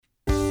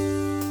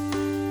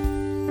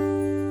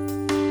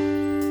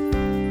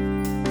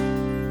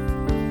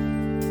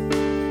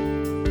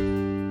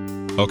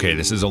Okay,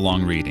 this is a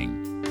long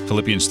reading.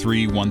 Philippians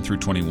 3, 1 through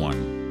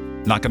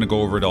 21. Not going to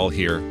go over it all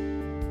here,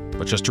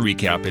 but just to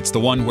recap, it's the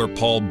one where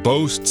Paul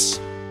boasts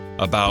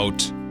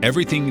about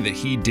everything that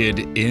he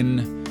did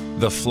in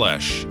the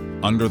flesh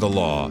under the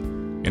law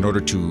in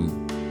order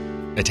to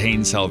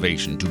attain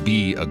salvation, to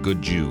be a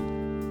good Jew.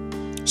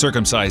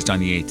 Circumcised on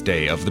the 8th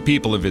day, of the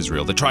people of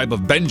Israel, the tribe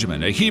of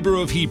Benjamin, a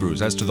Hebrew of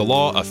Hebrews, as to the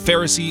law, a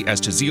Pharisee,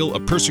 as to zeal, a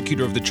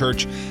persecutor of the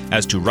church,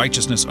 as to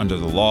righteousness under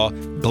the law,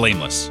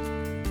 blameless.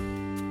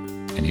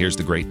 And here's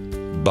the great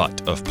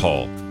but of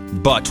Paul.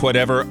 But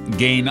whatever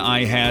gain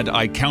I had,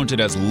 I counted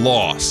as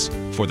loss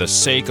for the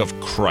sake of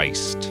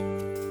Christ.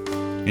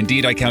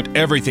 Indeed, I count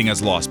everything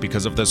as loss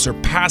because of the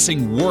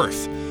surpassing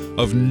worth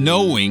of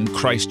knowing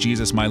Christ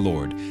Jesus my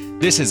Lord.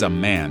 This is a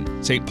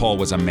man, St. Paul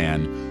was a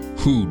man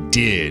who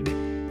did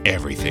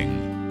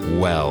everything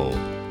well.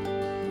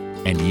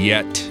 And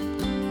yet,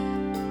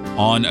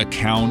 on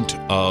account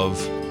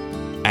of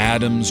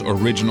Adam's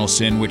original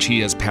sin, which he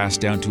has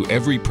passed down to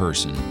every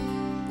person,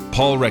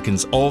 Paul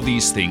reckons all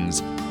these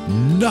things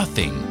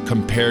nothing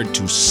compared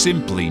to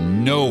simply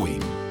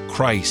knowing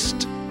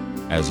Christ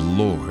as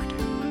Lord.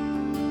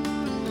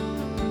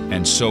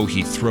 And so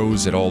he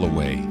throws it all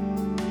away,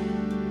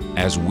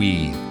 as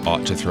we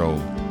ought to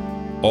throw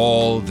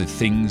all the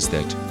things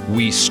that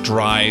we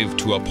strive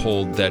to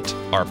uphold that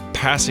are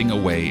passing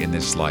away in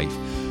this life.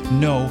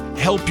 No,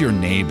 help your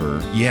neighbor,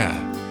 yeah,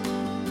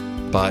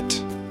 but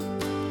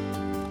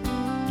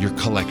your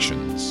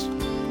collections,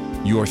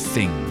 your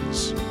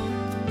things,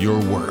 your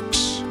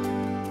works,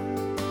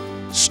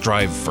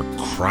 strive for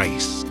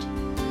Christ.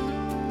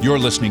 You're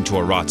listening to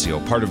Oratio,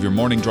 part of your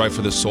morning drive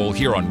for the soul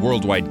here on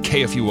Worldwide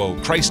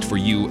KFUO, Christ for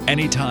you,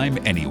 anytime,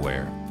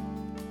 anywhere.